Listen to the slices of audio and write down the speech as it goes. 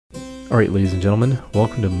Alright, ladies and gentlemen,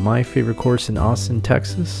 welcome to my favorite course in Austin,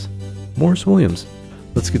 Texas, Morris Williams.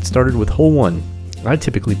 Let's get started with hole 1. I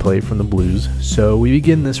typically play from the blues, so we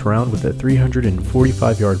begin this round with a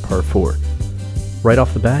 345-yard par 4. Right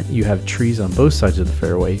off the bat, you have trees on both sides of the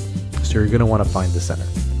fairway, so you're going to want to find the center.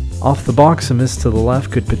 Off the box, a miss to the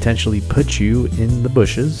left could potentially put you in the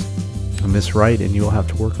bushes. A miss right and you'll have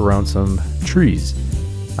to work around some trees.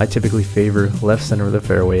 I typically favor left center of the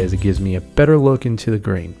fairway as it gives me a better look into the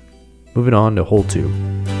green. Moving on to hole 2.